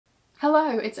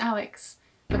Hello, it's Alex,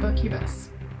 the Bookubus.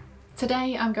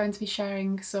 Today I'm going to be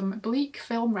sharing some bleak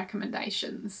film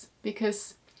recommendations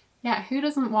because, yeah, who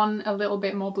doesn't want a little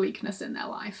bit more bleakness in their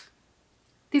life?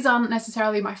 These aren't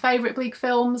necessarily my favourite bleak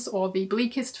films or the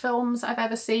bleakest films I've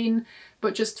ever seen,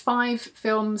 but just 5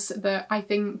 films that I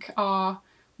think are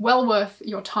well worth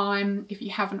your time if you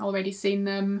haven't already seen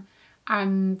them,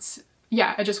 and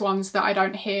yeah, are just ones that I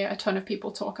don't hear a ton of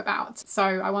people talk about. So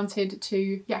I wanted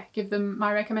to, yeah, give them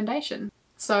my recommendation.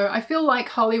 So I feel like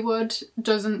Hollywood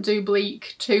doesn't do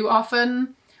bleak too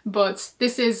often, but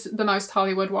this is the most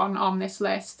Hollywood one on this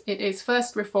list. It is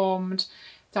First Reformed,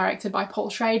 directed by Paul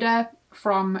Schrader,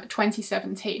 from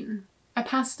 2017. A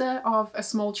pastor of a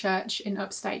small church in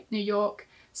upstate New York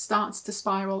starts to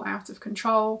spiral out of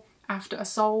control after a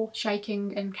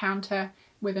soul-shaking encounter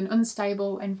with an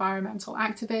unstable environmental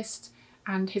activist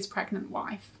and his pregnant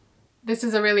wife. This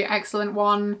is a really excellent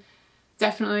one,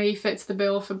 definitely fits the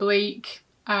bill for bleak.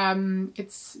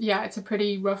 It's a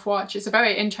pretty rough watch. It's a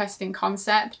very interesting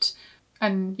concept,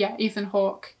 and yeah, Ethan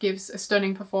Hawke gives a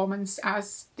stunning performance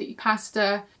as the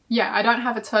pastor. Yeah, I don't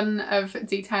have a ton of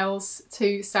details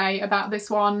to say about this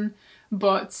one,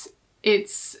 but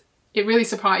it really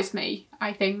surprised me.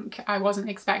 I think I wasn't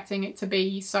expecting it to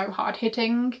be so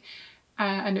hard-hitting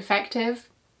and effective.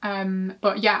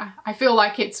 But yeah, I feel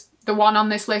like it's the one on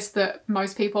this list that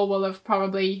most people will have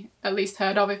probably at least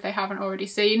heard of if they haven't already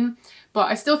seen.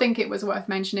 But I still think it was worth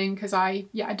mentioning because I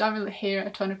don't really hear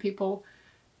a ton of people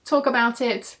talk about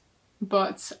it,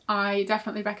 but I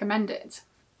definitely recommend it.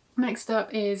 Next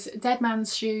up is Dead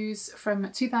Man's Shoes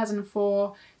from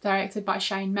 2004, directed by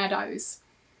Shane Meadows.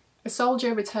 A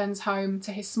soldier returns home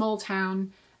to his small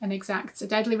town and exacts a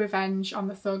deadly revenge on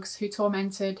the thugs who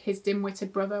tormented his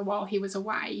dim-witted brother while he was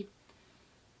away.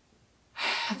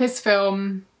 This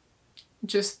film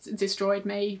just destroyed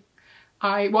me.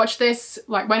 I watched this,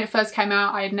 like, when it first came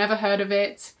out. I had never heard of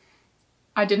it.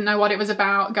 I didn't know what it was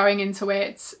about going into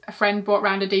it. A friend brought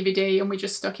round a DVD and we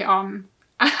just stuck it on.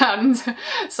 And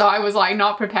so I was like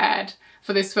not prepared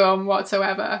for this film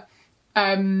whatsoever.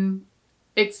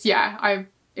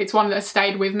 It's one that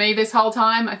stayed with me this whole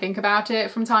time. I think about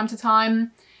it from time to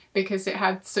time because it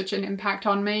had such an impact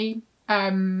on me.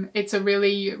 It's a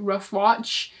really rough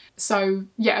watch. So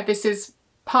yeah, this is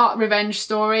part revenge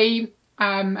story,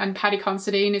 and Paddy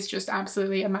Considine is just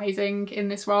absolutely amazing in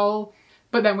this role.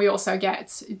 But then we also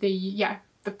get the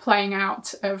playing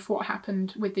out of what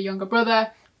happened with the younger brother.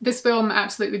 This film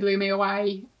absolutely blew me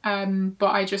away,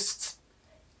 but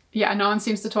no one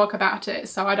seems to talk about it,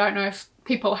 so I don't know if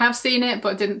people have seen it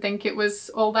but didn't think it was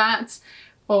all that,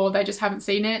 or they just haven't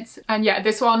seen it. And yeah,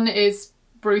 this one is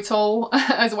brutal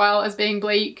as well as being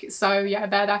bleak, so yeah,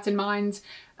 bear that in mind.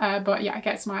 But yeah, it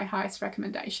gets my highest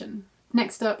recommendation.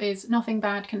 Next up is Nothing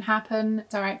Bad Can Happen,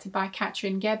 directed by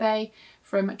Katrin Gebe,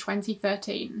 from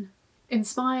 2013.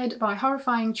 Inspired by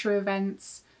horrifying true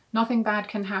events, Nothing Bad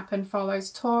Can Happen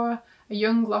follows Tora, a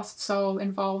young lost soul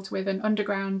involved with an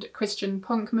underground Christian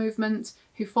punk movement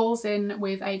who falls in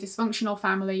with a dysfunctional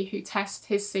family who test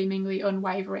his seemingly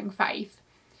unwavering faith.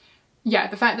 Yeah,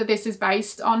 the fact that this is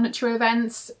based on true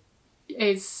events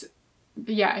is,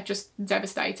 just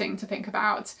devastating to think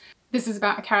about. This is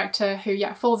about a character who,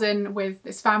 falls in with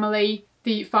this family.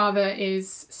 The father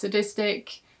is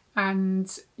sadistic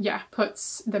and,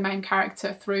 puts the main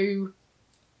character through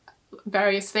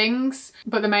various things,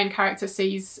 but the main character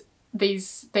sees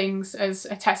these things as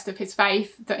a test of his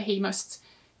faith that he must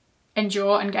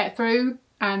endure and get through,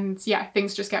 and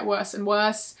things just get worse and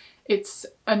worse. It's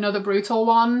another brutal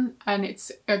one, and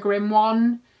it's a grim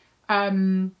one.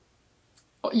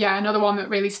 Another one that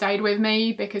really stayed with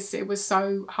me because it was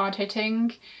so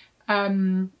hard-hitting,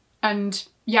 and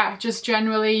just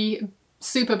generally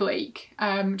super bleak,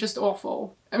 just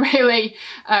awful, really.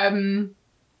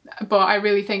 But I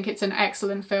really think it's an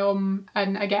excellent film,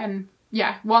 and again,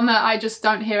 one that I just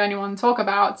don't hear anyone talk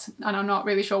about, and I'm not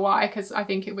really sure why, because I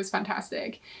think it was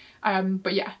fantastic.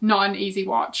 But yeah, not an easy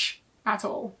watch at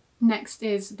all. Next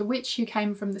is The Witch Who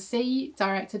Came From the Sea,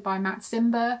 directed by Matt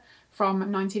Cimber, from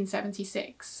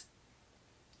 1976.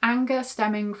 Anger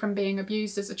stemming from being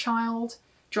abused as a child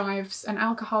drives an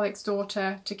alcoholic's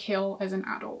daughter to kill as an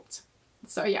adult.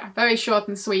 So yeah, very short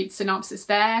and sweet synopsis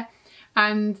there.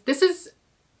 And this is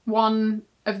one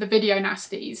of the video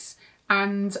nasties,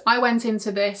 and I went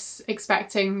into this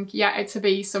expecting it to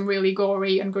be some really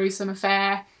gory and gruesome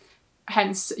affair,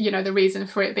 hence the reason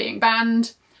for it being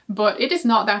banned, but it is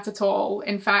not that at all.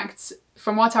 In fact,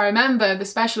 from what I remember, the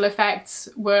special effects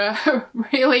were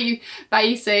really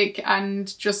basic,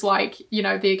 and just like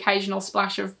the occasional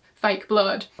splash of fake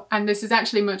blood. And this is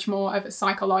actually much more of a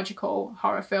psychological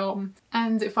horror film,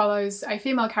 and it follows a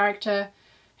female character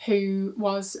who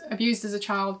was abused as a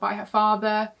child by her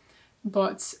father,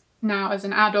 but now as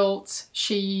an adult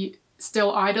she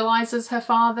still idolizes her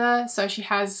father, so she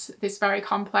has this very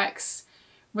complex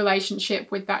relationship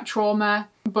with that trauma,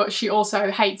 but she also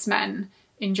hates men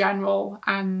in general,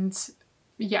 and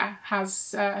yeah,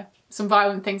 has some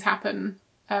violent things happen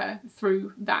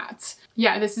through that.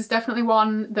 Yeah, this is definitely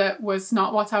one that was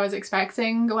not what I was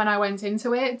expecting when I went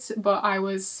into it, but I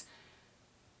was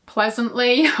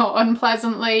pleasantly or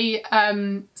unpleasantly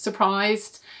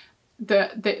surprised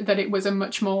that it was a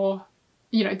much more,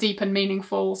 you know, deep and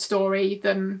meaningful story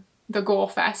than the gore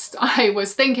fest I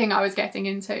was thinking I was getting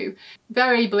into.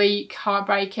 Very bleak,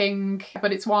 heartbreaking,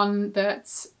 but it's one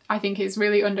that I think is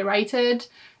really underrated,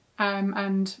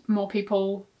 and more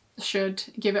people should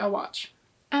give it a watch.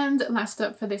 And last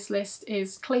up for this list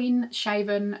is Clean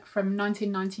Shaven from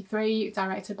 1993,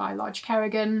 directed by Lodge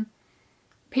Kerrigan.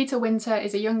 Peter Winter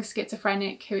is a young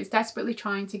schizophrenic who is desperately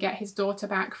trying to get his daughter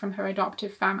back from her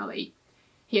adoptive family.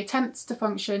 He attempts to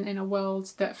function in a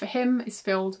world that for him is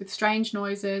filled with strange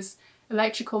noises,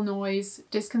 electrical noise,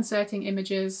 disconcerting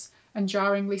images, and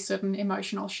jarringly sudden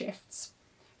emotional shifts.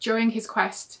 During his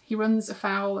quest, he runs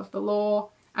afoul of the law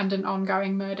and an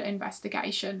ongoing murder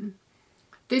investigation.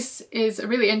 This is a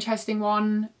really interesting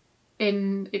one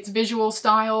in its visual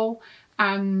style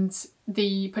and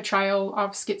the portrayal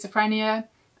of schizophrenia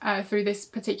through this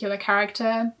particular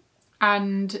character.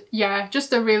 And yeah,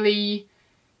 just a really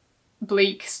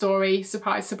bleak story,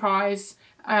 surprise, surprise.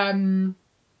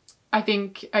 I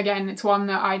think, again, it's one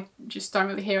that I just don't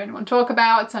really hear anyone talk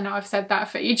about. I know I've said that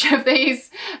for each of these.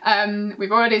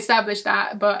 We've already established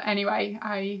that, but anyway,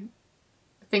 I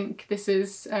think this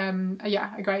is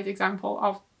yeah, a great example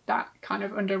of that kind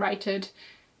of underrated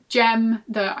gem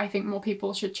that I think more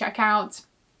people should check out,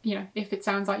 you know, if it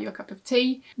sounds like your cup of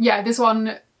tea. Yeah, this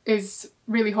one is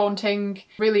really haunting,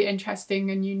 really interesting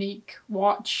and unique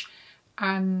watch,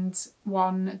 and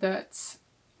one that,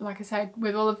 like I said,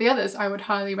 with all of the others, I would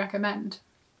highly recommend.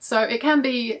 So it can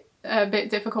be a bit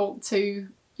difficult to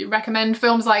recommend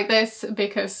films like this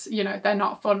because, you know, they're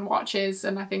not fun watches,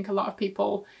 and I think a lot of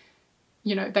people,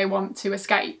 you know, they want to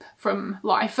escape from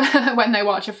life when they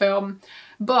watch a film.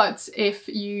 But if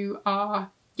you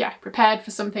are, yeah, prepared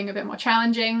for something a bit more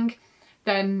challenging,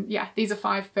 then yeah, these are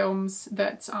 5 films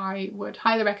that I would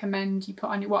highly recommend you put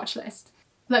on your watch list.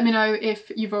 Let me know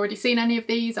if you've already seen any of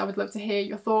these. I would love to hear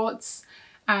your thoughts,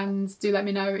 and do let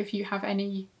me know if you have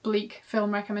any bleak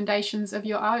film recommendations of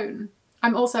your own.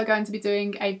 I'm also going to be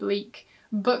doing a bleak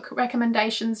book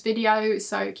recommendations video,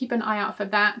 so keep an eye out for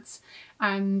that.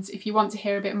 And if you want to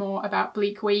hear a bit more about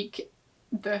Bleak Week,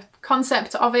 the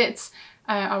concept of it,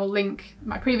 I will link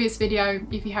my previous video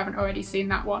if you haven't already seen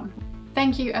that one.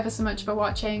 Thank you ever so much for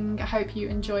watching. I hope you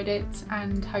enjoyed it,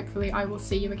 and hopefully I will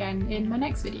see you again in my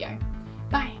next video.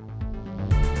 Bye!